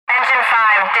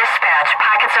Dispatch,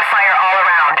 pockets of fire all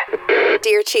around.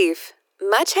 Dear Chief,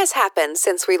 much has happened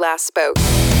since we last spoke.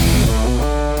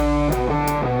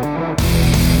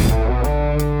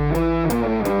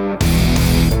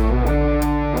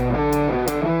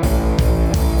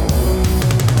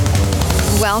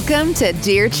 Welcome to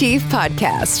Dear Chief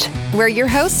Podcast, where your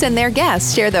hosts and their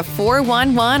guests share the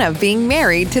 411 of being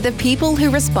married to the people who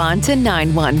respond to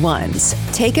 911s.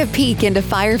 Take a peek into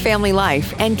fire family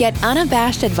life and get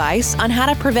unabashed advice on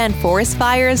how to prevent forest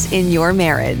fires in your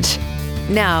marriage.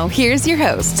 Now, here's your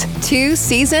hosts, two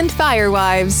seasoned fire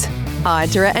wives,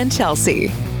 Audra and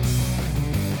Chelsea.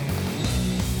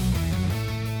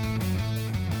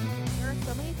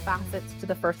 Facets to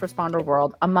the first responder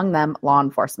world, among them law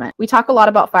enforcement. We talk a lot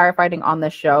about firefighting on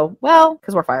this show, well,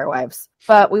 because we're firewives,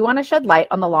 but we want to shed light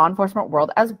on the law enforcement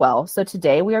world as well. So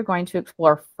today we are going to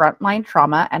explore frontline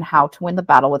trauma and how to win the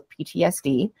battle with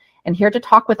PTSD. And here to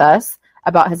talk with us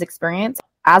about his experience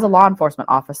as a law enforcement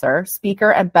officer,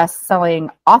 speaker, and best-selling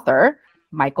author,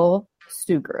 Michael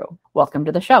Sugrue. Welcome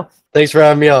to the show. Thanks for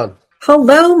having me on.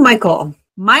 Hello, Michael.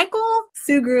 Michael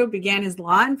Sugrue began his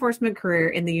law enforcement career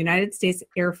in the United States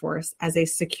Air Force as a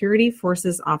security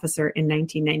forces officer in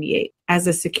 1998. As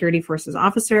a security forces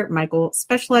officer, Michael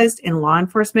specialized in law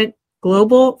enforcement,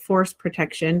 global force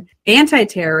protection,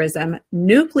 anti-terrorism,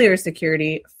 nuclear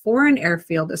security, foreign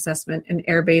airfield assessment, and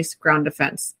airbase ground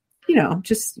defense. You know,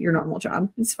 just your normal job.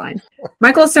 It's fine.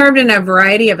 Michael served in a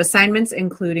variety of assignments,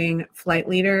 including flight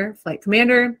leader, flight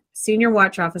commander, senior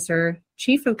watch officer,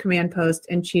 chief of command post,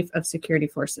 and chief of security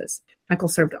forces. Michael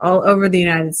served all over the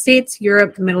United States,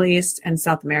 Europe, the Middle East, and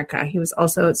South America. He was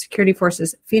also at Security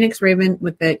Forces Phoenix Raven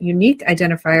with the unique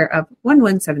identifier of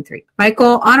 1173.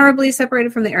 Michael honorably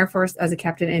separated from the Air Force as a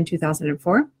captain in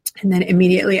 2004. And then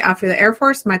immediately after the Air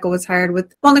Force, Michael was hired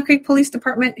with Walnut Creek Police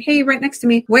Department, right next to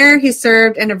me, where he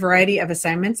served in a variety of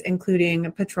assignments,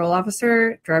 including patrol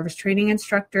officer, driver's training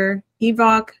instructor,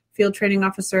 EVOC, field training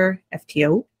officer,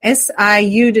 FTO,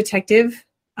 SIU detective,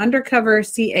 undercover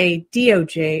CA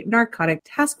DOJ, narcotic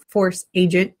task force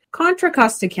agent, Contra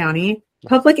Costa County,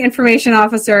 public information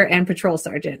officer, and patrol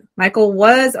sergeant. Michael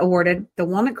was awarded the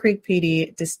Walnut Creek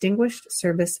PD Distinguished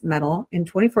Service Medal in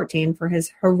 2014 for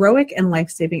his heroic and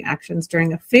life-saving actions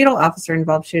during a fatal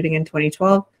officer-involved shooting in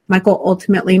 2012. Michael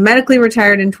ultimately medically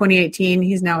retired in 2018.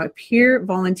 He's now a peer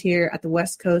volunteer at the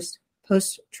West Coast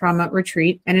Post-Trauma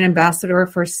Retreat and an ambassador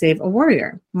for Save a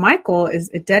Warrior. Michael is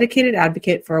a dedicated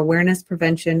advocate for awareness,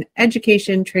 prevention,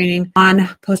 education, training on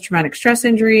post-traumatic stress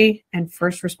injury, and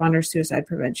first responder suicide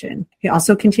prevention. He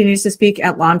also continues to speak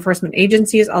at law enforcement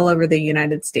agencies all over the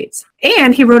United States.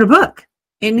 And he wrote a book.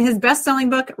 In his best-selling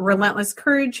book, Relentless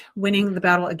Courage, Winning the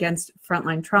Battle Against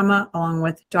Frontline Trauma, along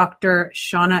with Dr.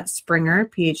 Shauna Springer,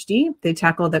 PhD, they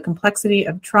tackle the complexity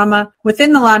of trauma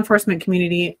within the law enforcement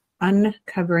community,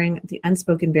 uncovering the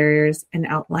unspoken barriers, and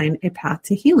outline a path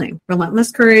to healing.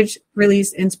 Relentless Courage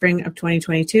released in spring of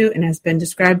 2022 and has been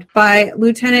described by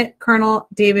Lieutenant Colonel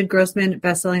David Grossman,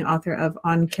 bestselling author of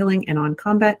On Killing and On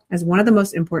Combat, as one of the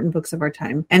most important books of our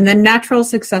time and the natural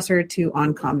successor to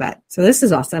On Combat. So this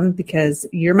is awesome because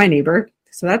you're my neighbor,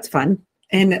 so that's fun.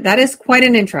 And that is quite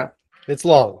an intro. It's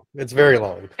long. It's very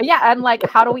long. Yeah, and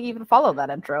how do we even follow that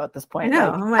intro at this point? I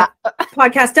know. I'm like,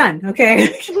 podcast done. Okay.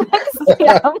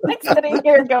 I'm sitting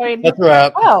here going, That's a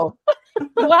wrap. Oh,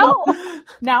 well,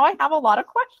 now I have a lot of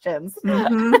questions.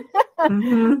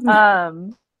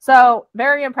 So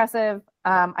very impressive.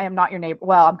 I am not your neighbor.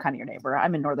 Well, I'm kind of your neighbor.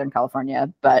 I'm in Northern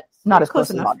California, but not as close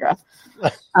as Audra.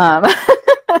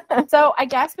 So I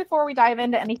guess before we dive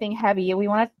into anything heavy, we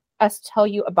want us to tell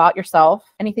you about yourself,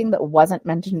 anything that wasn't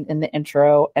mentioned in the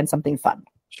intro, and something fun.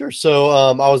 Sure. So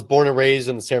I was born and raised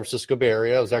in the San Francisco Bay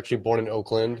Area. I was actually born in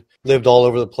Oakland, lived all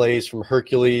over the place from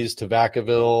Hercules to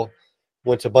Vacaville,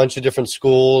 went to a bunch of different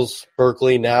schools,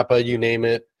 Berkeley, Napa, you name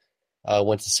it.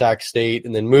 Went to Sac State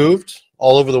and then moved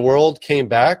all over the world, came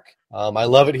back. I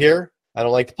love it here. I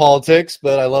don't like the politics,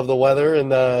 but I love the weather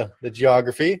and the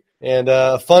geography. And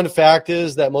a fun fact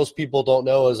is that most people don't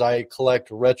know is I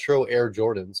collect retro Air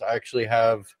Jordans. I actually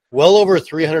have well over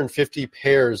 350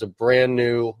 pairs of brand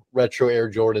new retro Air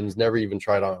Jordans, never even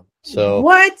tried on. So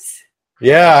what?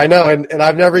 Yeah, I know. And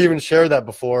I've never even shared that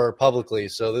before publicly.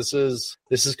 So this is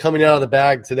coming out of the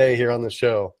bag today here on the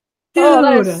show. Dude. Oh,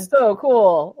 that is so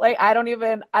cool. I don't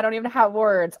even have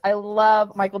words. I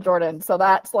love Michael Jordan. So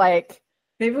that's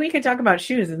maybe we could talk about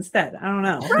shoes instead. I don't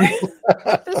know.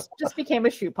 This just became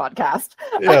a shoe podcast.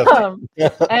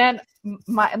 Yeah. And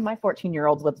my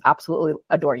 14-year-old would absolutely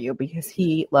adore you because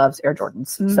he loves Air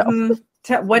Jordans. Mm-hmm.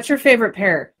 So what's your favorite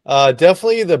pair?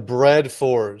 Definitely the Bred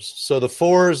 4s. So the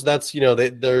 4s, that's,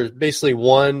 they're basically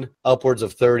 1 upwards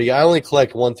of 30. I only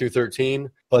collect 1 through 13.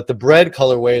 but the bread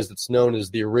colorway, as it's known, is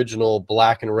the original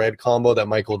black and red combo that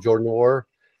Michael Jordan wore.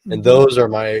 And those are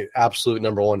my absolute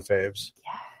number one faves.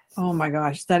 Oh my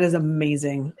gosh, that is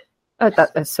amazing.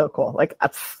 That is so cool. Like,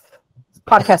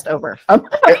 podcast over.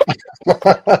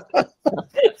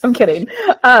 I'm kidding.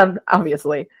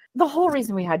 Obviously, the whole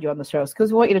reason we had you on the show is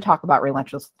because we want you to talk about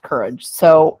Relentless Courage.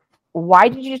 So why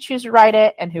did you choose to write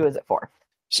it, and who is it for?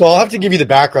 So I'll have to give you the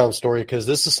background story because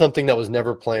this is something that was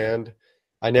never planned.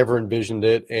 I never envisioned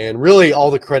it. And really all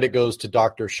the credit goes to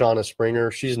Dr. Shauna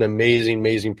Springer. She's an amazing,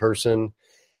 amazing person.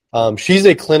 She's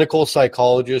a clinical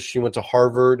psychologist. She went to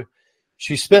Harvard.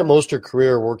 She spent most of her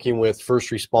career working with first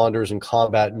responders and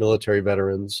combat military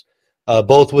veterans,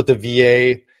 both with the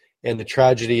VA and the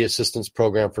Tragedy Assistance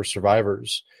Program for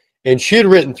Survivors. And she had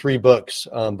written 3 books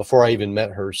before I even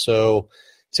met her. So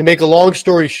to make a long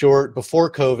story short,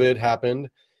 before COVID happened,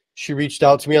 she reached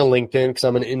out to me on LinkedIn because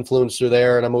I'm an influencer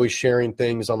there and I'm always sharing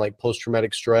things on like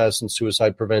post-traumatic stress and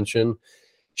suicide prevention.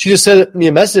 She just sent me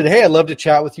a message, hey, I'd love to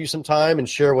chat with you sometime and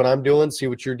share what I'm doing, see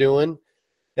what you're doing.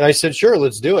 And I said, sure,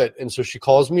 let's do it. And so she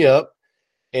calls me up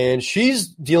and she's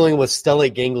dealing with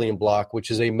stellate ganglion block,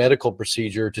 which is a medical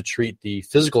procedure to treat the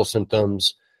physical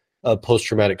symptoms of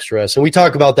post-traumatic stress. And we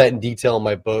talk about that in detail in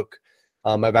my book.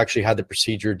 I've actually had the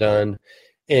procedure done.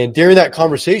 And during that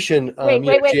conversation,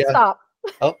 wait, stop.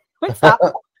 Oh. Wait, stop.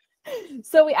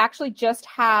 So we actually just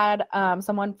had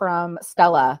someone from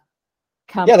Stella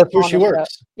come. Yeah, that's where she show.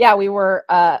 works. Yeah, we were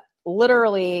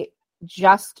literally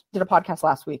just did a podcast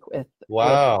last week with.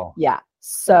 Wow. Yeah,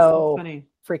 so funny.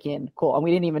 Freaking cool, and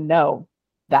we didn't even know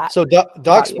that. So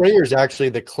Doc Springer is actually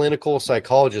the clinical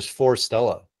psychologist for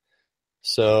Stella.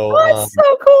 So that's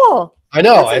so cool. I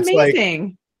know That's it's amazing.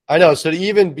 like. I know. So to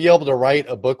even be able to write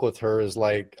a book with her is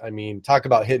like, I mean, talk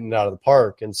about hitting it out of the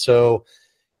park. And so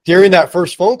during that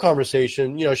first phone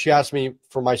conversation, she asked me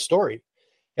for my story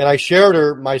and I shared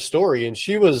her my story and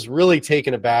she was really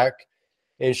taken aback.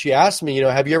 And she asked me,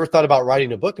 have you ever thought about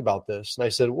writing a book about this? And I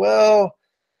said, well,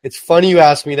 it's funny you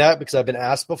asked me that because I've been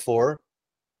asked before.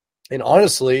 And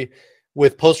honestly,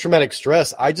 with post-traumatic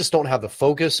stress, I just don't have the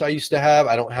focus I used to have.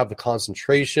 I don't have the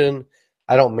concentration.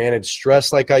 I don't manage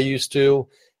stress like I used to.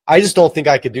 I just don't think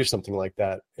I could do something like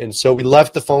that. And so we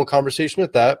left the phone conversation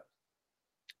with that.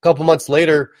 A couple months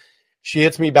later, she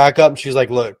hits me back up and she's like,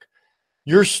 look,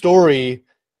 your story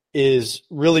is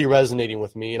really resonating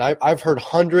with me. And I've heard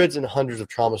hundreds and hundreds of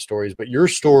trauma stories, but your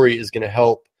story is going to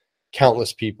help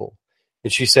countless people.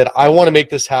 And she said, I want to make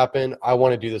this happen. I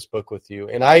want to do this book with you.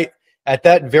 And at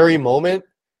that very moment,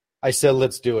 I said,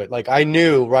 let's do it. Like I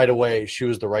knew right away she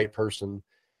was the right person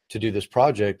to do this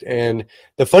project. And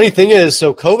the funny thing is,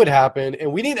 so COVID happened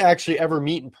and we didn't actually ever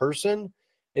meet in person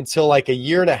until like a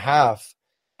year and a half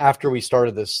after we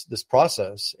started this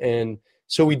process. And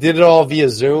so we did it all via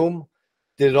Zoom,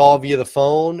 did it all via the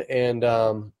phone. And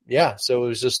so it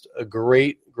was just a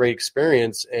great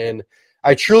experience. And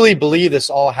I truly believe this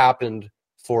all happened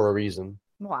for a reason.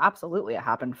 Well, absolutely. It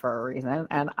happened for a reason.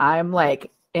 And I'm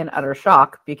like in utter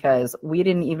shock because we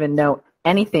didn't even know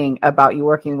anything about you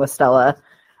working with Stella.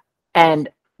 And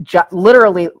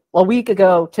literally a week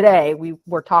ago today, we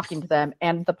were talking to them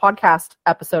and the podcast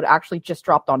episode actually just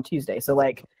dropped on Tuesday. So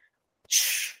like,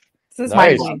 this is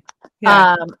nice. mind-blowing.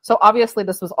 Yeah. So obviously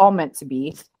this was all meant to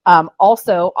be.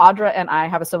 Also, Audra and I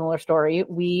have a similar story.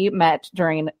 We met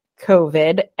during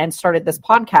COVID and started this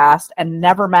podcast and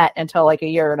never met until like a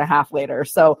year and a half later.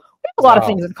 So we have a lot of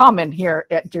things in common here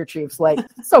at Dear Chiefs. Like,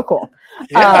 so cool.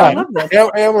 I love this.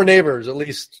 And we're neighbors. At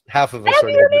least half of us are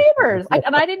neighbors.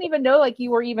 And I didn't even know like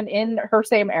you were even in her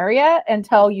same area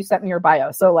until you sent me your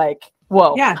bio. So like,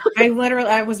 whoa. Yeah,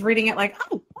 I was reading it like,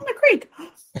 oh, Walnut Creek.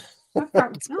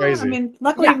 That's crazy. I mean,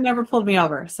 luckily you've never pulled me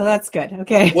over, so that's good.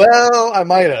 Okay. Well, I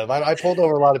might have. I pulled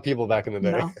over a lot of people back in the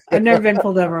day. No, I've never been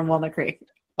pulled over in Walnut Creek.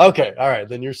 Okay, all right,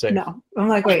 then you're safe. No, I'm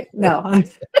like, wait, no.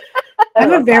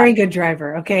 I'm a very good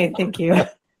driver. Okay, thank you.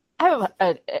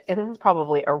 It is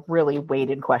probably a really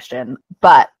weighted question,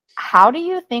 but how do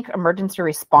you think emergency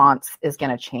response is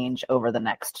going to change over the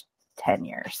next 10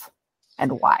 years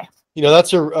and why?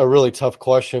 That's a really tough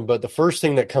question, but the first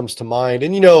thing that comes to mind,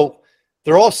 and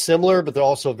they're all similar, but they're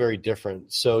also very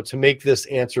different. So to make this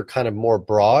answer kind of more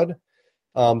broad,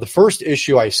 the first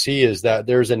issue I see is that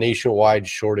there's a nationwide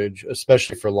shortage,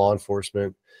 especially for law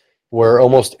enforcement, where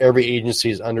almost every agency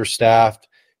is understaffed.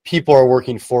 People are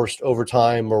working forced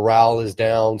overtime. Morale is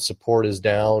down. Support is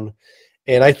down.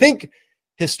 And I think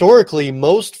historically,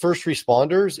 most first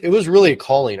responders, it was really a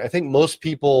calling. I think most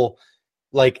people,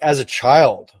 like as a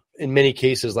child, in many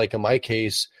cases, like in my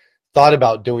case, thought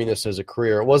about doing this as a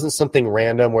career. It wasn't something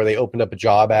random where they opened up a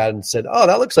job ad and said, oh,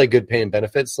 that looks like good pay and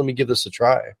benefits. Let me give this a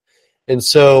try. And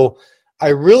so I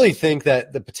really think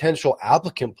that the potential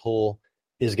applicant pool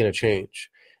is going to change.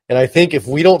 And I think if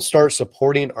we don't start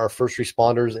supporting our first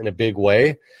responders in a big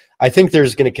way, I think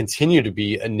there's going to continue to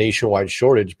be a nationwide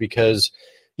shortage because,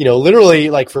 literally,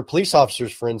 like for police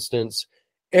officers, for instance,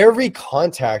 every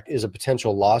contact is a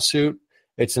potential lawsuit.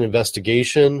 It's an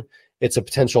investigation. It's a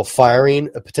potential firing,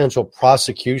 a potential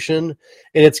prosecution.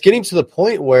 And it's getting to the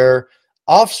point where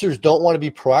officers don't want to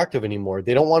be proactive anymore.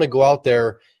 They don't want to go out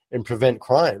there and prevent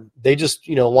crime. They just,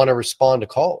 want to respond to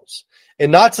calls.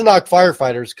 And not to knock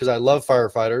firefighters, because I love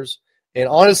firefighters. And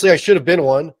honestly, I should have been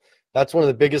one. That's one of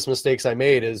the biggest mistakes I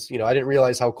made is, I didn't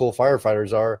realize how cool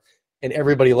firefighters are and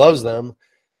everybody loves them.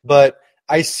 But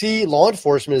I see law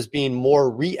enforcement as being more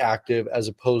reactive as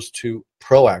opposed to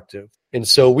proactive. And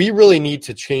so we really need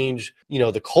to change,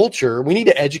 the culture. We need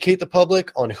to educate the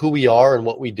public on who we are and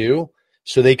what we do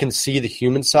so they can see the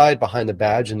human side behind the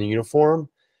badge and the uniform.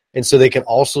 And so they can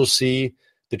also see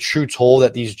the true toll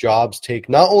that these jobs take,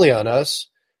 not only on us,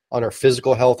 on our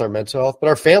physical health, our mental health, but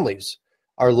our families,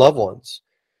 our loved ones.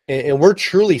 And we're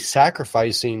truly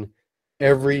sacrificing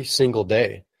every single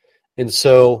day. And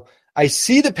so I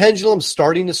see the pendulum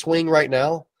starting to swing right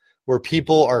now where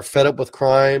people are fed up with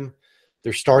crime.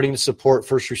 They're starting to support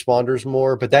first responders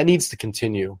more, but that needs to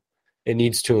continue. It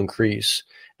needs to increase.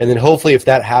 And then hopefully if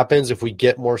that happens, if we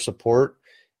get more support,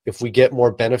 if we get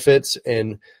more benefits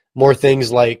and more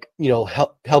things like,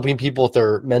 helping people with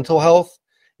their mental health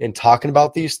and talking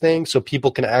about these things so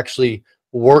people can actually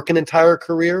work an entire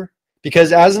career.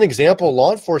 Because as an example,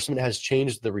 law enforcement has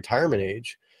changed the retirement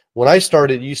age. When I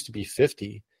started, it used to be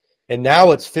 50, and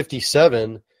now it's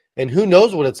 57, and who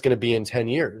knows what it's going to be in 10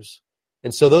 years.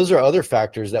 And so those are other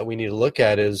factors that we need to look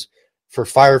at is for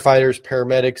firefighters,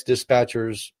 paramedics,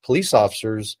 dispatchers, police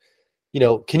officers,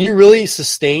 can you really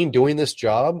sustain doing this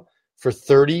job for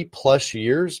 30 plus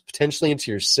years, potentially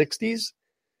into your 60s?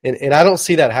 And I don't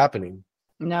see that happening.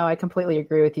 No, I completely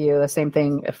agree with you. The same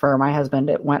thing for my husband.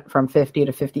 It went from 50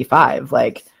 to 55.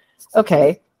 Like,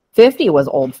 okay, 50 was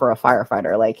old for a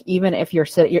firefighter. Like, even if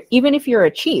you're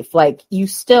a chief, like you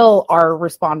still are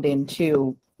responding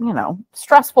to,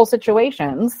 stressful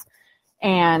situations.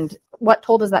 And what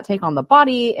toll does that take on the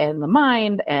body and the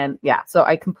mind? And yeah, so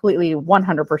I completely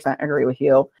 100% agree with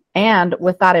you. And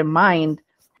with that in mind,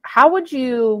 how would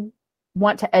you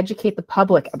want to educate the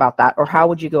public about that? Or how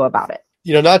would you go about it?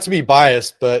 Not to be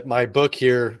biased, but my book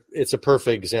here, it's a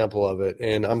perfect example of it.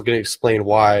 And I'm going to explain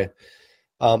why.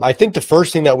 I think the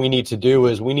first thing that we need to do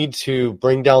is we need to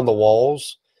bring down the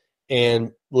walls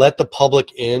and let the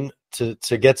public in to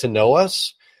get to know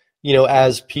us,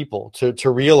 as people, to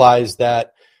realize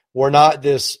that we're not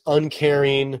this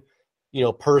uncaring,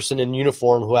 person in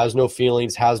uniform who has no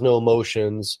feelings, has no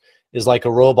emotions, is like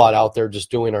a robot out there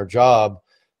just doing our job.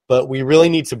 But we really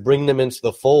need to bring them into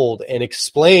the fold and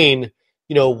explain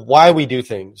why we do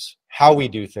things, how we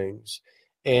do things,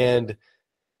 and,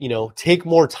 take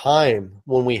more time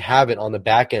when we have it on the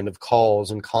back end of calls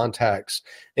and contacts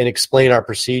and explain our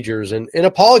procedures and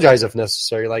apologize if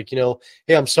necessary. Like,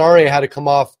 hey, I'm sorry I had to come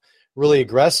off really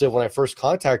aggressive when I first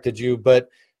contacted you, but,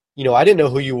 I didn't know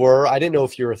who you were. I didn't know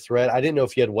if you were a threat. I didn't know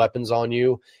if you had weapons on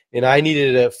you. And I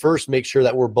needed to first make sure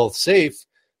that we're both safe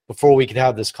before we could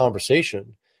have this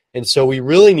conversation. And so we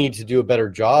really need to do a better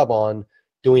job on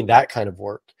doing that kind of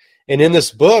work. And in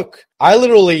this book, I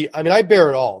bear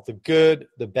it all, the good,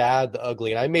 the bad, the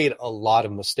ugly. And I made a lot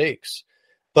of mistakes.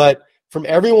 But from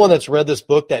everyone that's read this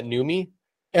book that knew me,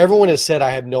 everyone has said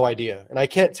I have no idea. And I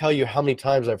can't tell you how many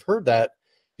times I've heard that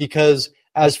because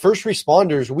as first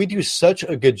responders, we do such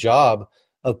a good job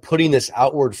of putting this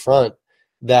outward front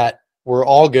that we're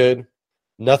all good.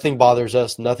 Nothing bothers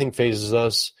us. Nothing phases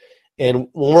us. And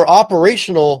when we're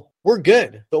operational, we're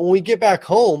good. But when we get back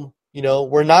home,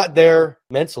 we're not there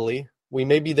mentally. We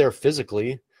may be there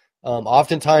physically.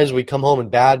 Oftentimes we come home in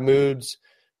bad moods,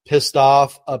 pissed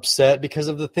off, upset because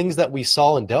of the things that we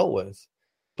saw and dealt with.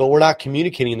 But we're not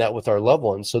communicating that with our loved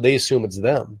ones, so they assume it's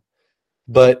them.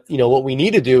 But, what we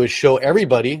need to do is show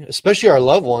everybody, especially our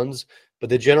loved ones, but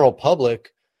the general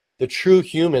public, the true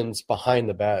humans behind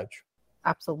the badge.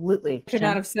 Absolutely. Could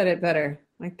not have said it better.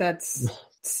 Like that's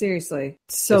seriously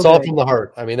it's all from the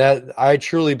heart. That I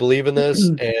truly believe in this,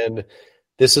 and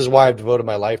this is why I've devoted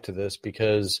my life to this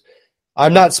because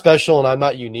I'm not special and I'm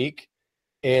not unique,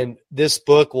 and this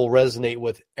book will resonate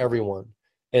with everyone.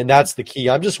 And that's the key.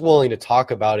 I'm just willing to talk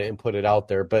about it and put it out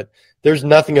there, but there's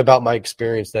nothing about my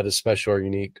experience that is special or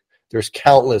unique. There's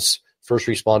countless first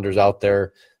responders out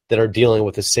there that are dealing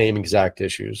with the same exact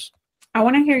issues. I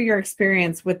want to hear your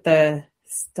experience with the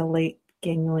stellate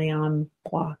ganglion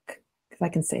block, because I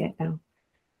can say it now.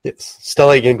 It's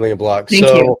stellate ganglion block. Thank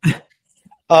you.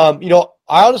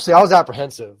 I was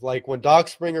apprehensive. Like when Doc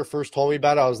Springer first told me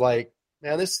about it, I was like,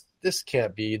 man, this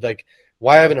can't be. Like,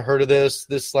 why haven't I heard of this?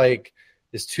 This like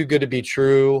is too good to be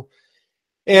true.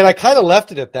 And I kind of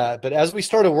left it at that. But as we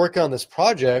started working on this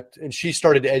project and she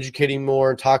started educating more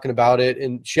and talking about it,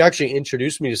 and she actually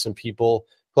introduced me to some people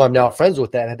who I'm now friends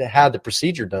with that had the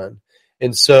procedure done.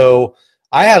 And so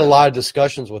I had a lot of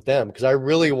discussions with them because I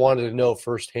really wanted to know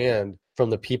firsthand from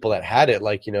the people that had it,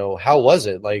 like, how was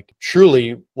it? Like,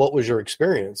 truly, what was your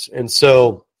experience? And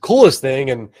so coolest thing,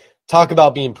 and talk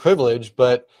about being privileged,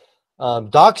 but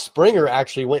Doc Springer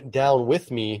actually went down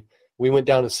with me. We went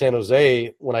down to San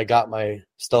Jose when I got my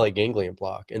stellate ganglion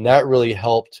block, and that really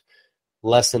helped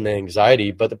lessen the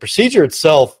anxiety. But the procedure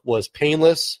itself was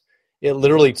painless. It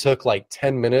literally took like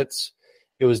 10 minutes.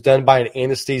 It was done by an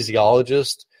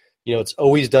anesthesiologist. It's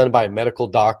always done by a medical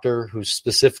doctor who's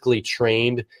specifically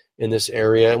trained in this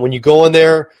area. And when you go in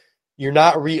there, you're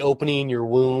not reopening your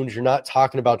wounds. You're not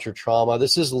talking about your trauma.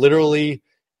 This is literally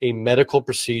a medical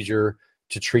procedure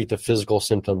to treat the physical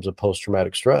symptoms of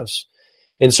post-traumatic stress.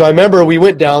 And so I remember we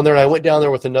went down there, and I went down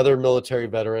there with another military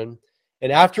veteran.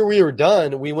 And after we were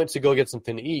done, we went to go get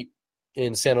something to eat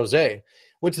in San Jose.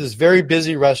 Went to this very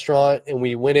busy restaurant, and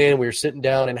we went in, we were sitting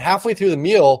down, and halfway through the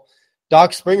meal,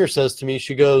 Doc Springer says to me,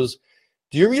 she goes,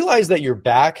 "Do you realize that your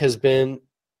back has been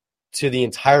to the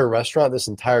entire restaurant this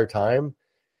entire time?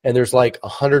 And there's like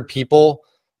 100 people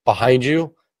behind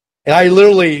you?" And I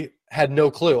literally had no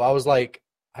clue. I was like,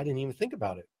 I didn't even think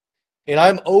about it. And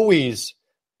I'm always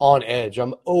on edge.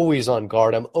 I'm always on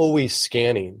guard. I'm always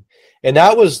scanning. And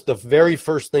that was the very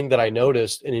first thing that I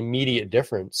noticed, an immediate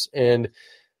difference. And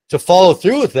to follow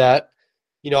through with that,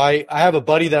 I have a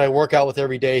buddy that I work out with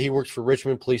every day. He works for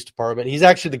Richmond Police Department. He's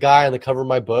actually the guy on the cover of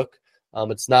my book.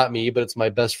 It's not me, but it's my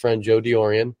best friend, Joe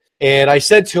Diorian. And I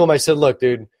said to him, I said, "Look,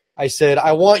 dude," I said,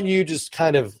 "I want you just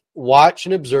kind of watch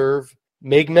and observe,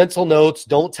 make mental notes.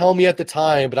 Don't tell me at the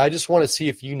time, but I just want to see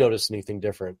if you notice anything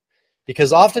different."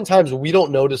 Because oftentimes we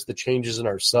don't notice the changes in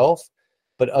ourselves,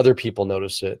 but other people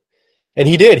notice it. And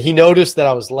he did. He noticed that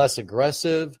I was less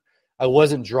aggressive. I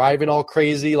wasn't driving all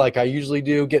crazy like I usually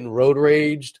do, getting road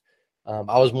raged.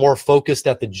 I was more focused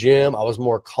at the gym. I was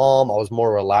more calm. I was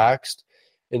more relaxed.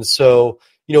 And so,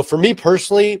 for me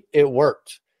personally, it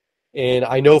worked. And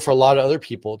I know for a lot of other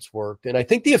people it's worked. And I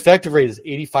think the effective rate is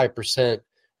 85%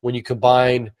 when you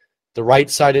combine the right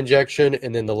side injection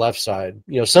and then the left side.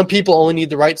 Some people only need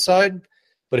the right side,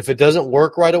 but if it doesn't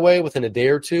work right away within a day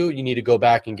or two, you need to go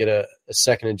back and get a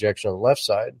second injection on the left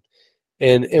side.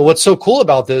 And what's so cool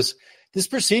about this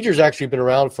procedure has actually been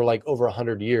around for like over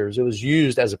 100 years. It was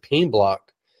used as a pain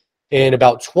block. And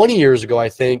about 20 years ago, I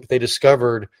think they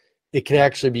discovered it can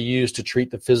actually be used to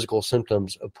treat the physical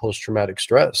symptoms of post-traumatic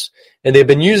stress. And they've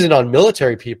been using it on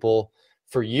military people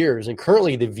for years. And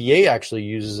currently the VA actually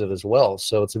uses it as well.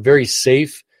 So it's a very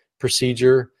safe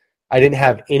procedure. I didn't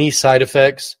have any side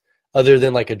effects other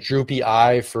than like a droopy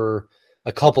eye for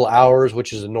a couple hours,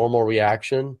 which is a normal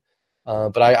reaction.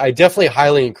 But I definitely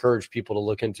highly encourage people to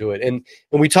look into it. And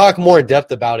we talk more in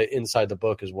depth about it inside the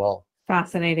book as well.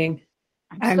 Fascinating.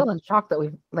 I'm still in shock that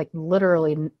we've like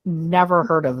literally never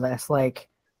heard of this. Like,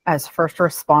 as first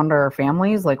responder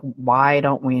families, like, why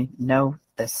don't we know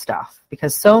this stuff?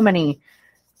 Because so many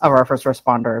of our first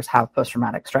responders have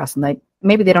post-traumatic stress, and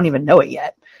maybe they don't even know it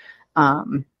yet.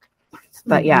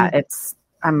 But yeah,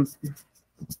 I'm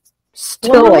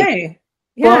still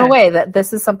blown away that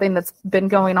this is something that's been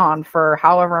going on for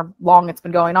however long it's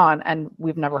been going on, and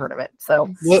we've never heard of it.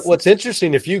 So what's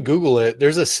interesting, if you Google it,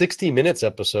 there's a 60 Minutes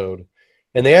episode,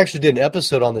 and they actually did an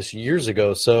episode on this years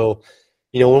ago. So,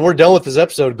 when we're done with this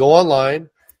episode, go online,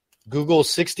 Google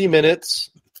 60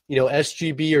 Minutes,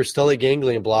 SGB or stellate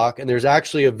ganglion block, and there's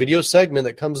actually a video segment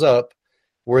that comes up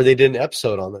where they did an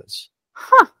episode on this.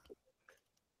 Huh.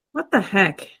 What the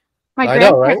heck?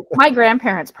 My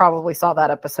grandparents probably saw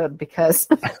that episode because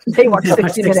they watched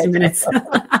 60 Minutes.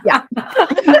 Yeah.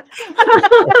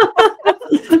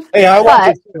 Hey, I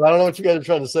watched it too. I don't know what you guys are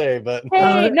trying to say, but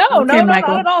hey, no, not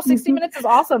at all. 60 Minutes is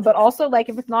awesome, but also, like,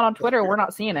 if it's not on Twitter, we're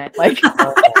not seeing it. Like,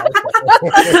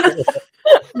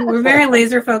 we're very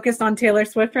laser focused on Taylor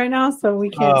Swift right now, so we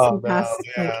can't see past.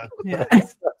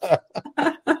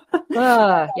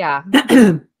 Yeah.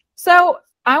 So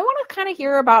I want to kind of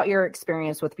hear about your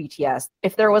experience with PTS.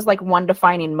 If there was like one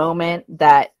defining moment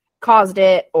that caused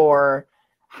it, or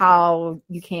how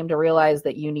you came to realize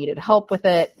that you needed help with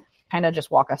it, kind of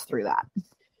just walk us through that.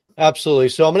 Absolutely.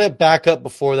 So I'm going to back up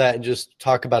before that and just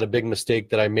talk about a big mistake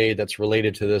that I made that's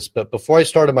related to this. But before I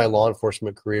started my law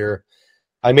enforcement career,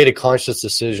 I made a conscious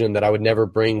decision that I would never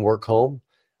bring work home.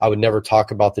 I would never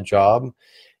talk about the job.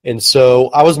 And so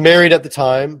I was married at the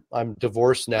time. I'm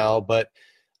divorced now, but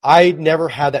I never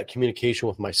had that communication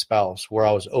with my spouse where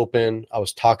I was open. I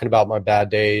was talking about my bad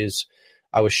days.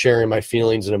 I was sharing my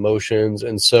feelings and emotions.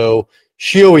 And so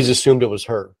she always assumed it was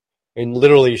her. And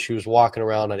literally she was walking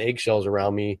around on eggshells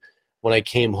around me when I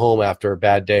came home after a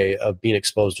bad day of being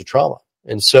exposed to trauma.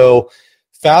 And so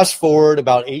fast forward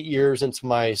about 8 years into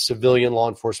my civilian law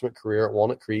enforcement career at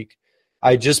Walnut Creek,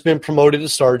 I had just been promoted to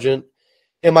sergeant.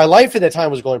 And my life at that time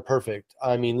was going perfect.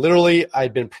 I mean, literally,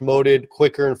 I'd been promoted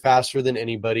quicker and faster than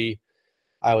anybody.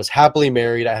 I was happily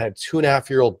married. I had a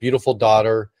 2.5-year-old beautiful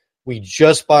daughter. We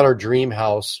just bought our dream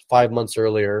house 5 months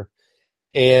earlier.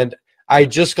 And I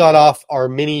just got off our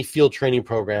mini field training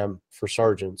program for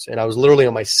sergeants. And I was literally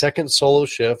on my second solo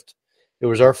shift. It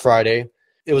was our Friday.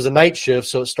 It was a night shift,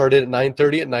 so it started at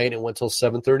 9:30 at night and went till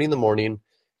 7:30 in the morning.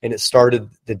 And it started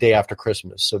the day after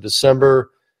Christmas. So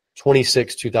December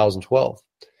 26, 2012.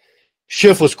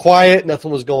 Shift was quiet.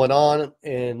 Nothing was going on.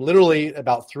 And literally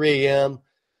about 3 a.m.,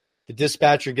 the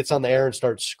dispatcher gets on the air and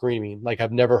starts screaming like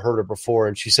I've never heard her before.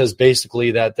 And she says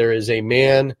basically that there is a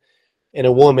man and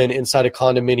a woman inside a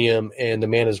condominium, and the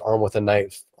man is armed with a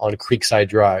knife on Creekside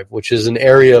Drive, which is an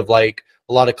area of like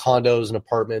a lot of condos and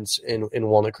apartments in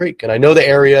Walnut Creek. And I know the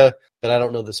area, but I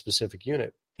don't know the specific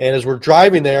unit. And as we're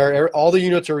driving there, all the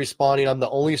units are responding. I'm the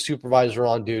only supervisor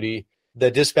on duty. The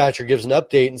dispatcher gives an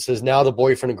update and says now the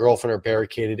boyfriend and girlfriend are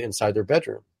barricaded inside their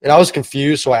bedroom. And I was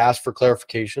confused, so I asked for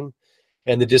clarification.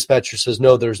 And the dispatcher says,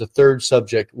 no, there's a third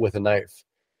subject with a knife.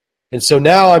 And so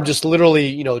now I'm just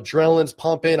literally, adrenaline's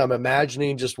pumping. I'm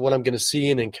imagining just what I'm going to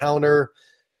see and encounter.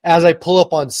 As I pull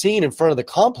up on scene in front of the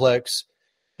complex,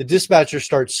 the dispatcher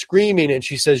starts screaming and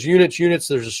she says, units,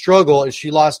 there's a struggle. And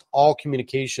she lost all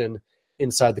communication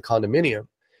inside the condominium.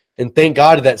 And thank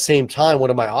God at that same time,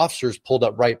 one of my officers pulled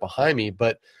up right behind me.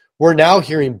 But we're now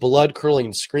hearing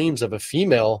blood-curdling screams of a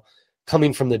female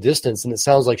coming from the distance, and it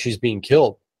sounds like she's being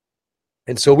killed.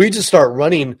 And so we just start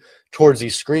running towards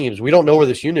these screams. We don't know where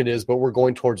this unit is, but we're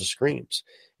going towards the screams.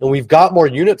 And we've got more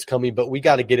units coming, but we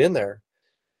got to get in there.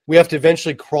 We have to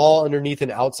eventually crawl underneath an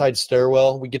outside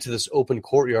stairwell. We get to this open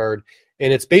courtyard,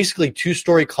 and it's basically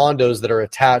 2-story condos that are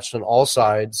attached on all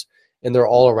sides, and they're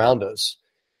all around us.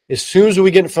 As soon as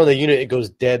we get in front of the unit, it goes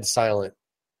dead silent.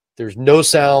 There's no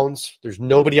sounds. There's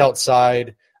nobody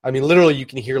outside. I mean, literally, you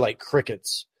can hear like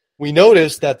crickets. We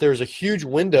noticed that there's a huge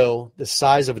window the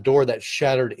size of a door that's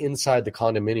shattered inside the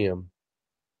condominium.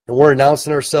 And we're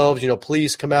announcing ourselves,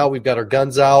 please come out. We've got our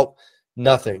guns out.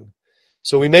 Nothing.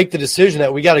 So we make the decision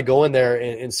that we got to go in there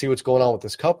and see what's going on with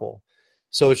this couple.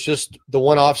 So it's just the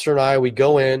one officer and I, we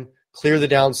go in, clear the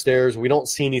downstairs. We don't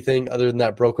see anything other than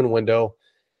that broken window.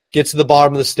 Get to the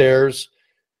bottom of the stairs.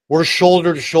 We're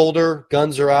shoulder to shoulder.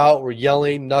 Guns are out. We're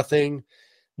yelling, nothing.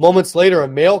 Moments later, a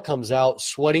male comes out,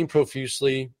 sweating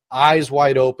profusely, eyes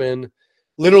wide open,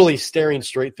 literally staring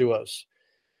straight through us.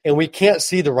 And we can't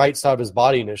see the right side of his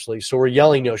body initially. So we're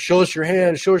yelling, show us your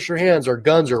hands, show us your hands. Our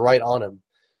guns are right on him.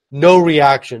 No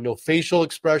reaction, no facial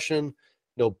expression,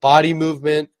 no body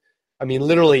movement. I mean,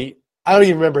 literally, I don't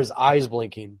even remember his eyes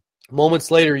blinking.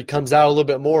 Moments later, he comes out a little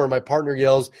bit more, and my partner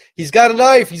yells, he's got a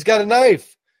knife, he's got a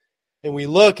knife. And we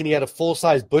look, and he had a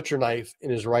full-size butcher knife in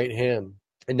his right hand.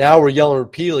 And now we're yelling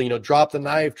repeatedly, drop the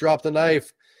knife, drop the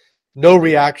knife. No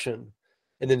reaction.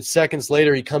 And then seconds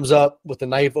later, he comes up with the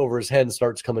knife over his head and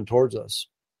starts coming towards us.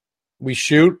 We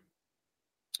shoot.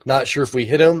 Not sure if we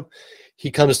hit him.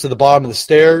 He comes to the bottom of the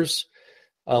stairs.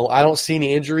 I don't see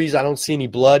any injuries. I don't see any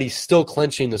blood. He's still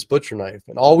clenching this butcher knife.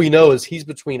 And all we know is he's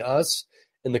between us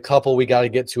and the couple we got to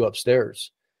get to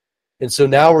upstairs. And so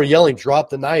now we're yelling, drop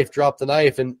the knife, drop the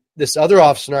knife. And this other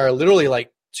officer and I are literally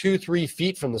like 2-3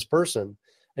 feet from this person.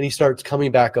 And he starts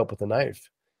coming back up with a knife.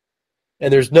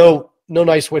 And there's no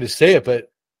nice way to say it,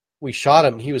 but we shot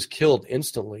him. He was killed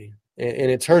instantly.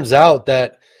 And it turns out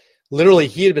that literally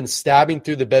he had been stabbing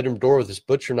through the bedroom door with this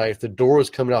butcher knife. The door was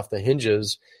coming off the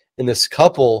hinges. And this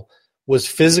couple was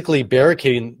physically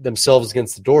barricading themselves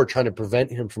against the door, trying to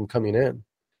prevent him from coming in.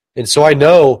 And so I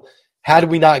know, had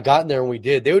we not gotten there when we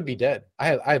did, they would be dead.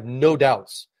 I have no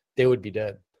doubts they would be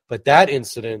dead. But that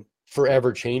incident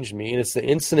forever changed me. And it's the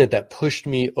incident that pushed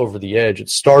me over the edge. It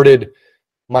started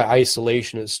my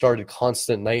isolation. It started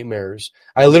constant nightmares.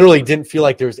 I literally didn't feel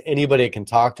like there was anybody I can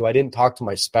talk to. I didn't talk to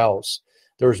my spouse.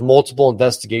 There was multiple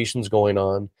investigations going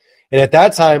on. And at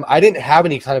that time, I didn't have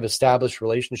any kind of established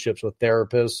relationships with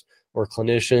therapists or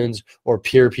clinicians or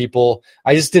peer people.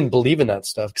 I just didn't believe in that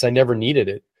stuff because I never needed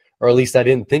it, or at least I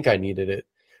didn't think I needed it.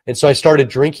 And so I started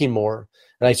drinking more,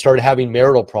 and I started having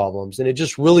marital problems. And it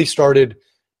just really started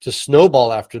to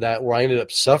snowball after that, where I ended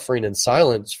up suffering in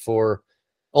silence for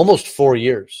almost 4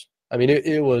 years. I mean,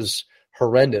 it was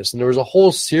horrendous. And there was a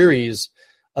whole series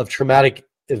of traumatic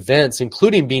events,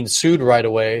 including being sued right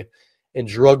away and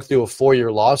drugged through a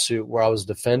 4-year lawsuit where I was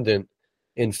defendant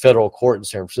in federal court in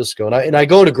San Francisco. And I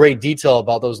go into great detail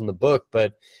about those in the book,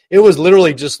 but it was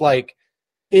literally just like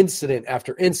incident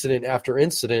after incident after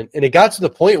incident. And it got to the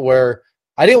point where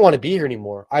I didn't want to be here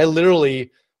anymore. I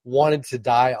literally wanted to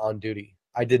die on duty.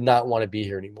 I did not want to be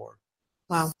here anymore.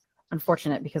 Wow.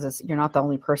 Unfortunate, because you're not the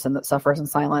only person that suffers in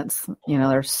silence. You know,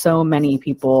 there's so many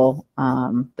people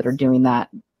that are doing that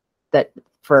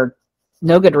for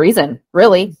no good reason,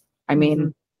 really. I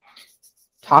mean,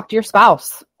 talk to your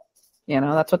spouse. You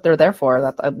know, that's what they're there for.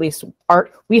 That at least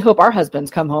we hope our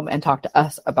husbands come home and talk to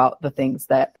us about the things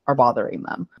that are bothering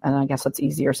them. And I guess that's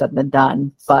easier said than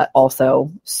done, but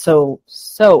also so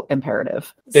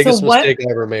imperative. Biggest mistake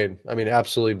I ever made. I mean,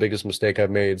 absolutely biggest mistake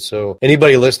I've made. So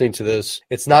anybody listening to this,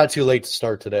 it's not too late to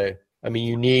start today. I mean,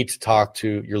 you need to talk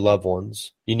to your loved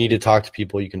ones. You need to talk to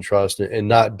people you can trust and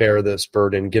not bear this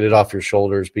burden. Get it off your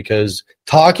shoulders, because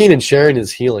talking and sharing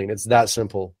is healing. It's that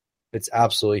simple. It's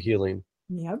absolutely healing.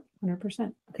 Yep,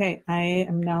 100%. Okay, I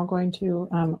am now going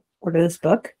to order this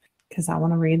book because I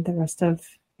want to read the rest of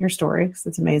your story because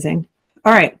it's amazing.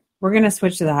 All right, we're going to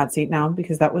switch to the hot seat now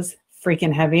because that was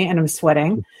freaking heavy and I'm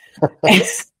sweating.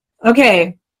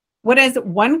 Okay, what is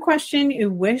one question you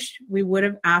wish we would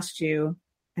have asked you,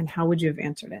 and how would you have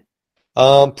answered it?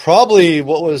 Probably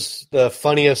what was the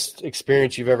funniest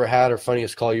experience you've ever had or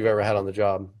funniest call you've ever had on the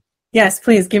job? Yes,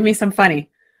 please give me some funny.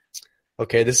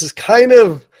 Okay, this is kind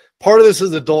of part of this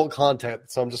is adult content,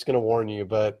 so I'm just going to warn you.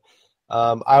 But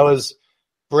I was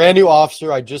brand new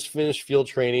officer. I just finished field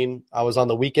training. I was on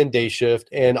the weekend day shift.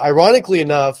 And ironically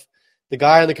enough, the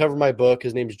guy on the cover of my book,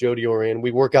 his name is Jody Orion.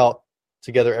 We work out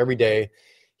together every day.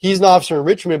 He's an officer in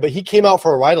Richmond, but he came out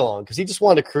for a ride-along because he just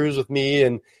wanted to cruise with me.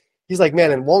 And he's like,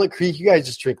 man, in Walnut Creek, you guys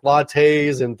just drink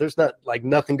lattes and there's not like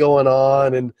nothing going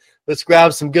on. And let's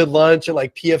grab some good lunch at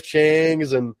like P.F.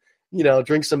 Chang's and, you know,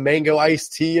 drink some mango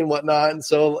iced tea and whatnot. And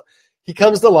so he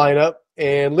comes to lineup,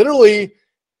 and literally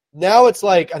now it's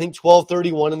like, I think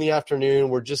 12:31 in the afternoon.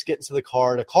 We're just getting to the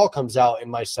car, and a call comes out in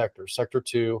my sector, Sector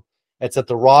 2. It's at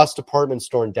the Ross department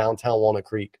store in downtown Walnut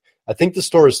Creek. I think the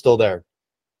store is still there.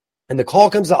 And the call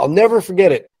comes out. I'll never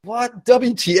forget it. What?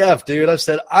 WTF, dude? I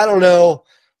said, I don't know.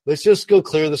 Let's just go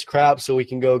clear this crap so we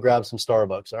can go grab some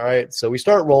Starbucks. All right. So we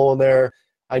start rolling there.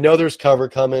 I know there's cover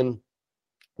coming.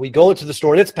 We go into the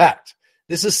store, and it's packed.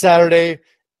 This is Saturday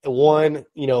at 1,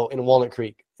 you know, in Walnut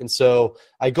Creek. And so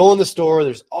I go in the store.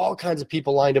 There's all kinds of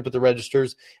people lined up at the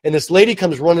registers. And this lady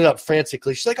comes running up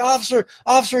frantically. She's like, officer,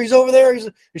 he's over there.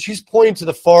 And she's pointing to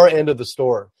the far end of the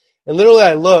store. And literally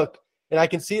I look, and I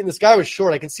can see, and this guy was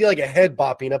short. I can see like a head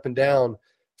bopping up and down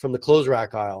from the clothes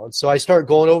rack aisle. And so I start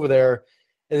going over there.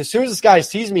 And as soon as this guy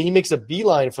sees me, he makes a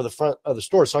beeline for the front of the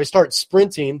store. So I start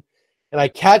sprinting, and I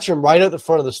catch him right at the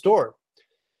front of the store.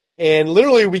 And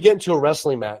literally we get into a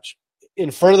wrestling match in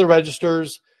front of the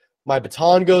registers. My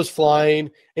baton goes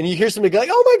flying, and you hear somebody go like,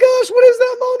 oh my gosh, what is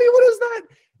that, Mommy? What is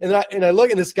that? And I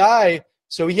look at this guy.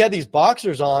 So he had these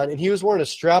boxers on, and he was wearing a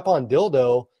strap-on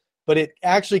dildo, but it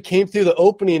actually came through the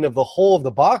opening of the hole of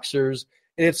the boxers,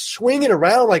 and it's swinging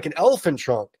around like an elephant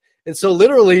trunk. And so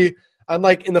literally I'm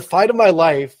like in the fight of my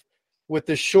life with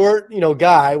this short, you know,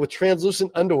 guy with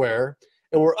translucent underwear,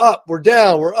 and we're up, we're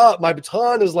down, we're up. My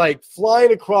baton is like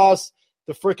flying across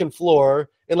the freaking floor,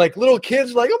 and like little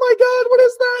kids are like, oh my God, what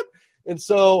is that? And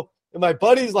so and my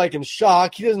buddy's like in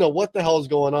shock. He doesn't know what the hell is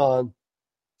going on.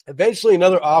 Eventually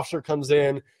another officer comes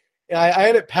in, and I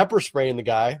end up pepper spraying the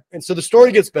guy. And so the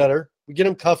story gets better. We get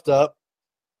him cuffed up.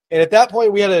 And at that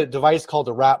point, we had a device called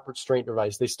the wrap restraint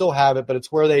device. They still have it, but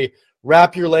it's where they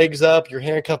wrap your legs up, your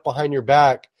handcuff behind your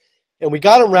back. And we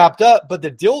got him wrapped up, but the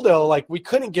dildo, like, we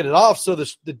couldn't get it off. So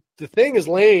the thing is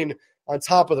laying on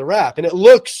top of the wrap, and it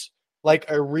looks like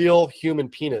a real human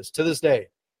penis to this day.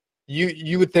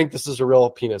 You would think this is a real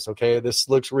penis, okay? This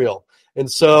looks real. And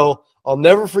so I'll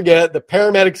never forget, the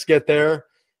paramedics get there,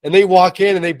 and they walk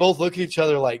in, and they both look at each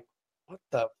other like, what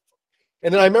the?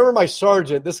 And then I remember my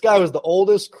sergeant. This guy was the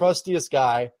oldest, crustiest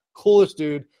guy, coolest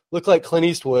dude, looked like Clint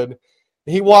Eastwood.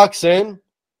 He walks in,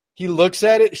 he looks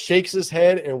at it, shakes his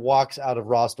head, and walks out of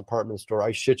Ross department store.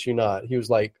 I shit you not. He was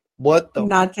like, what the?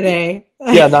 Not today.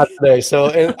 Yeah, not today.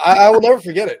 So, and I will never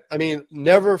forget it. I mean,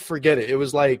 never forget it. It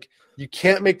was like, you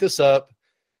can't make this up.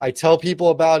 I tell people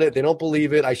about it. They don't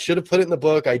believe it. I should have put it in the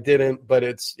book. I didn't, but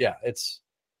it's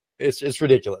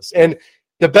ridiculous. And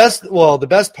the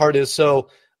best part is, so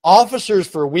officers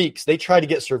for weeks, they tried to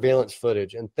get surveillance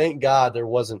footage, and thank God there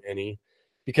wasn't any,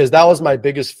 because that was my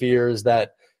biggest fear, is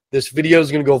that this video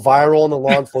is going to go viral in the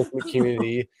law enforcement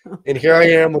community. And here I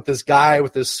am with this guy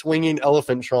with this swinging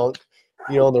elephant trunk,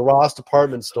 in the Ross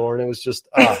department store, and it was just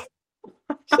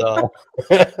so.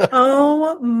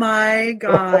 Oh my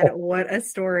God, what a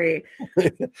story!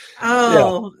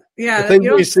 Oh yeah, you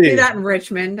don't see that in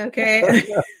Richmond, okay?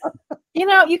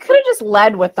 You could have just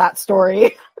led with that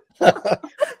story.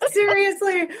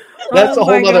 Seriously, that's a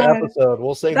whole nother episode.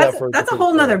 We'll save that for. That's a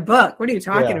whole nother book. What are you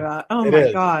talking about? Oh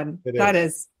my God, that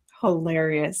is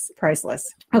hilarious,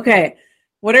 priceless. Okay,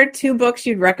 what are 2 books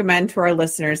you'd recommend to our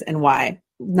listeners and why?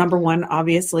 Number 1,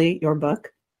 obviously, your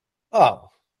book. Oh,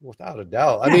 without a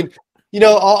doubt. Yeah. I mean,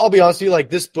 I'll be honest with you.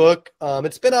 Like this book,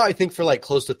 it's been out I think for like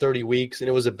close to 30 weeks, and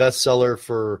it was a bestseller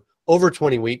for over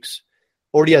 20 weeks.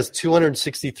 Already has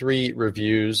 263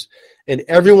 reviews. And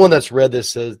everyone that's read this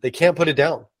says they can't put it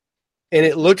down. And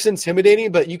it looks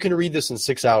intimidating, but you can read this in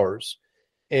 6 hours.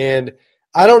 And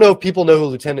I don't know if people know who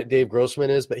Lieutenant Dave Grossman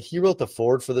is, but he wrote the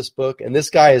foreword for this book. And this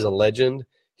guy is a legend.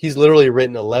 He's literally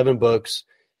written 11 books.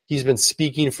 He's been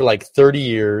speaking for like 30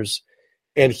 years.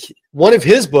 And one of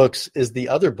his books is the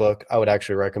other book I would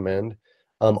actually recommend,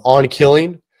 On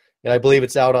Killing. And I believe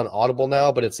it's out on Audible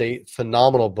now, but it's a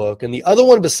phenomenal book. And the other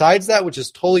one besides that, which is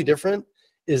totally different,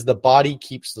 is The Body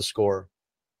Keeps the Score.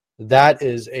 That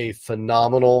is a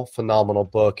phenomenal, phenomenal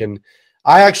book. And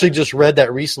I actually just read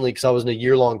that recently because I was in a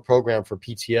year-long program for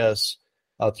PTS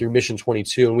through Mission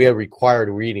 22, and we had required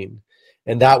reading.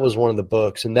 And that was one of the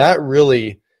books. And that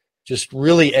really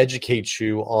educates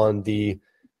you on the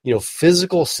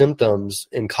physical symptoms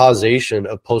and causation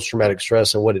of post-traumatic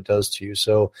stress and what it does to you.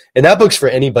 So, and that book's for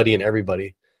anybody and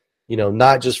everybody,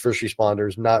 not just first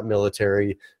responders, not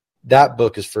military. That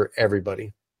book is for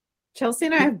everybody. Chelsea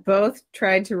and I have both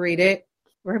tried to read it.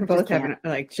 We're both having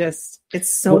it's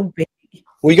so big.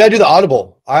 Well, you got to do the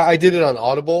Audible. I did it on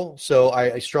Audible. So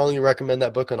I strongly recommend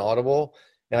that book on Audible.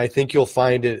 And I think you'll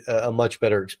find it a much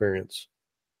better experience.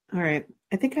 All right.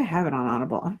 I think I have it on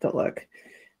Audible. I'll have to look.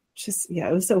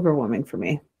 It was overwhelming for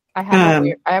me. I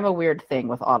have a weird thing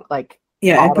with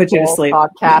it puts you to sleep.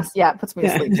 Podcasts. Yeah, it puts me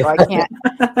to sleep, so I can't.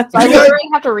 So I literally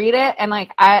have to read it, and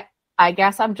I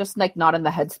guess I'm just not in the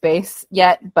headspace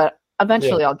yet, but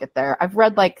eventually I'll get there. I've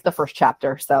read the first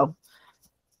chapter, so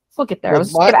we'll get there. I was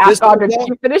just going to ask Audra, did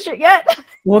you finish it yet?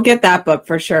 We'll get that book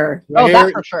for sure.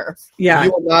 That for sure. Yeah,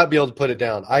 you will not be able to put it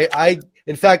down.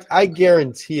 In fact, I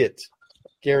guarantee it.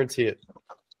 Guarantee it.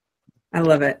 I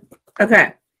love it.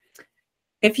 Okay.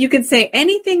 If you could say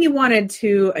anything you wanted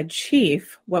to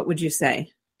achieve, what would you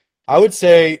say? I would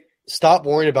say stop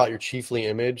worrying about your chiefly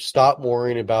image. Stop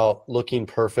worrying about looking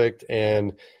perfect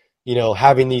and,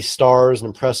 having these stars and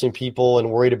impressing people and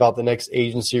worried about the next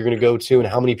agency you're going to go to and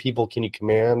how many people can you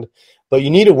command. But you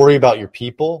need to worry about your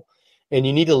people and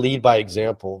you need to lead by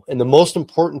example. And the most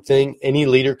important thing any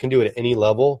leader can do at any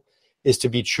level is to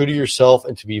be true to yourself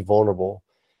and to be vulnerable,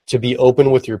 to be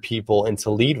open with your people and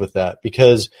to lead with that,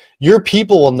 because your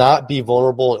people will not be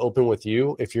vulnerable and open with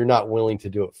you if you're not willing to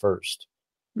do it first.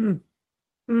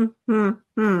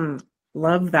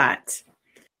 Love that.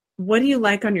 What do you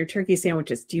like on your turkey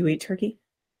sandwiches? Do you eat turkey?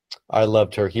 I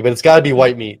love turkey, but it's got to be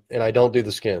white meat, and I don't do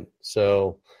the skin.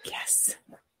 So yes,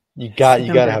 you got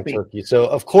to have turkey. So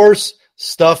of course,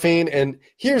 stuffing. And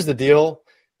here's the deal,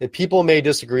 and people may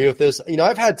disagree with this.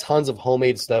 I've had tons of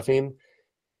homemade stuffing,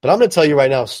 but I'm going to tell you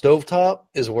right now, stovetop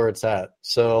is where it's at.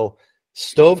 So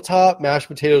stovetop, mashed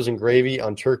potatoes and gravy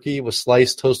on turkey with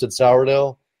sliced toasted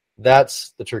sourdough.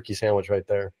 That's the turkey sandwich right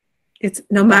there. It's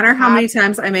no matter how many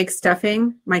times I make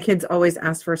stuffing, my kids always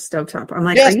ask for stovetop. I'm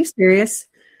like, yes. Are you serious?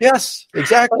 Yes,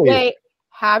 exactly. Okay.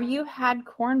 Have you had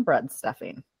cornbread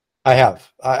stuffing? I have.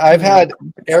 I've had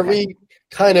every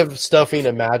kind of stuffing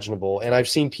imaginable, and I've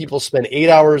seen people spend 8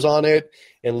 hours on it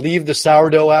and leave the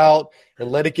sourdough out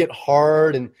and let it get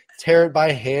hard and tear it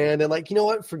by hand. And you know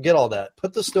what? Forget all that.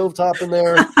 Put the stovetop in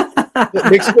there,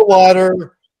 mix the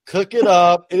water, cook it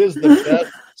up. It is the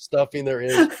best stuffing there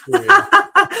is.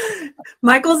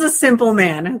 Michael's a simple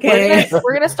man. Okay.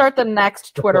 We're gonna start the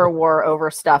next Twitter war over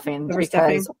stuffing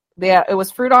because it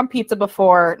was fruit on pizza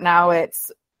before. Now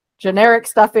it's generic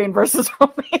stuffing versus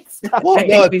homemade stuffing. Well,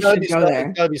 no, it's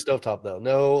gotta be stovetop though.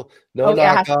 No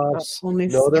knockoffs.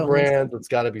 No other brands. It's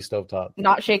gotta be stovetop.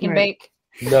 Not shake and bake.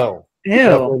 No.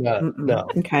 Ew. No.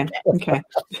 Okay.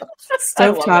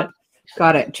 Stovetop.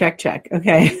 Got it. Check.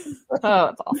 Okay. Oh,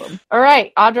 that's awesome. All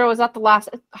right, Audra, was that the last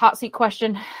hot seat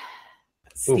question?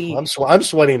 Ooh, I'm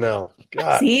sweating now.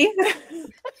 God. See?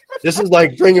 This is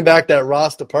like bringing back that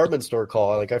Ross department store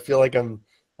call. I feel like I'm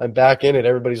back in it.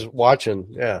 Everybody's watching.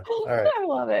 Yeah. All right. I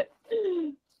love it.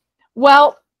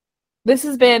 Well, this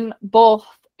has been both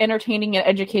entertaining and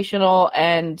educational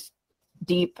and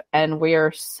deep, and we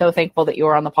are so thankful that you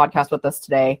are on the podcast with us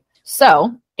today.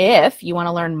 So if you want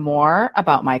to learn more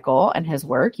about Michael and his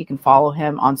work, you can follow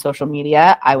him on social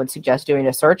media. I would suggest doing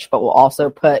a search, but we'll also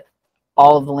put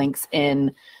all of the links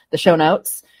in the show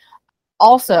notes.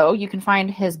 Also, you can find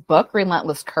his book,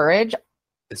 Relentless Courage.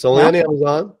 It's only on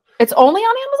Amazon. It's only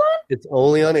on Amazon? It's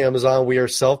only on Amazon. We are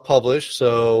self-published,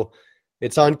 so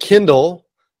it's on Kindle,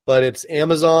 but it's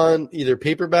Amazon, either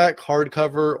paperback,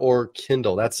 hardcover, or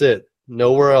Kindle. That's it.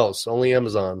 Nowhere else. Only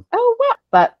Amazon. Oh, wow.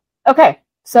 But, okay.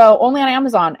 So only on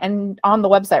Amazon and on the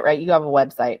website, right? You have a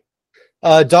website.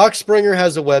 Doc Springer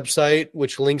has a website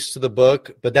which links to the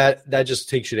book, but that just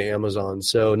takes you to Amazon.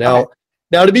 So now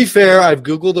to be fair, I've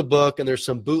Googled the book, and there's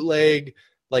some bootleg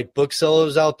like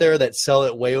booksellers out there that sell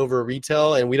it way over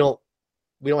retail, and we don't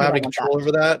have any control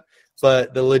over that.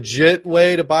 But the legit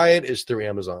way to buy it is through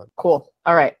Amazon. Cool.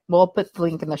 All right. We'll put the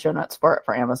link in the show notes for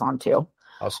Amazon too.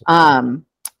 Awesome.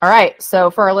 All right.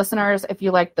 So for our listeners, if you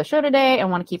liked the show today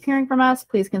and want to keep hearing from us,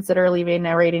 please consider leaving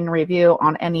a rating and review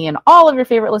on any and all of your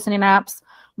favorite listening apps.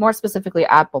 More specifically,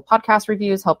 Apple Podcast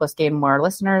reviews help us gain more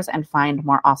listeners and find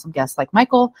more awesome guests like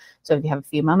Michael. So if you have a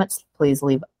few moments, please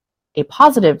leave a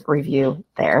positive review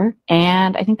there.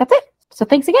 And I think that's it. So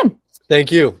thanks again.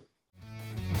 Thank you.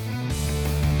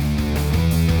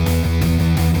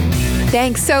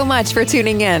 Thanks so much for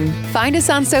tuning in. Find us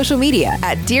on social media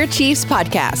at Dear Chiefs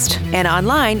Podcast and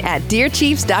online at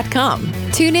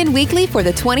DearChiefs.com. Tune in weekly for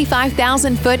the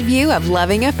 25,000-foot view of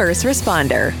loving a first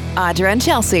responder. Audra and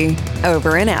Chelsea,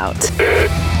 over and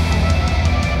out.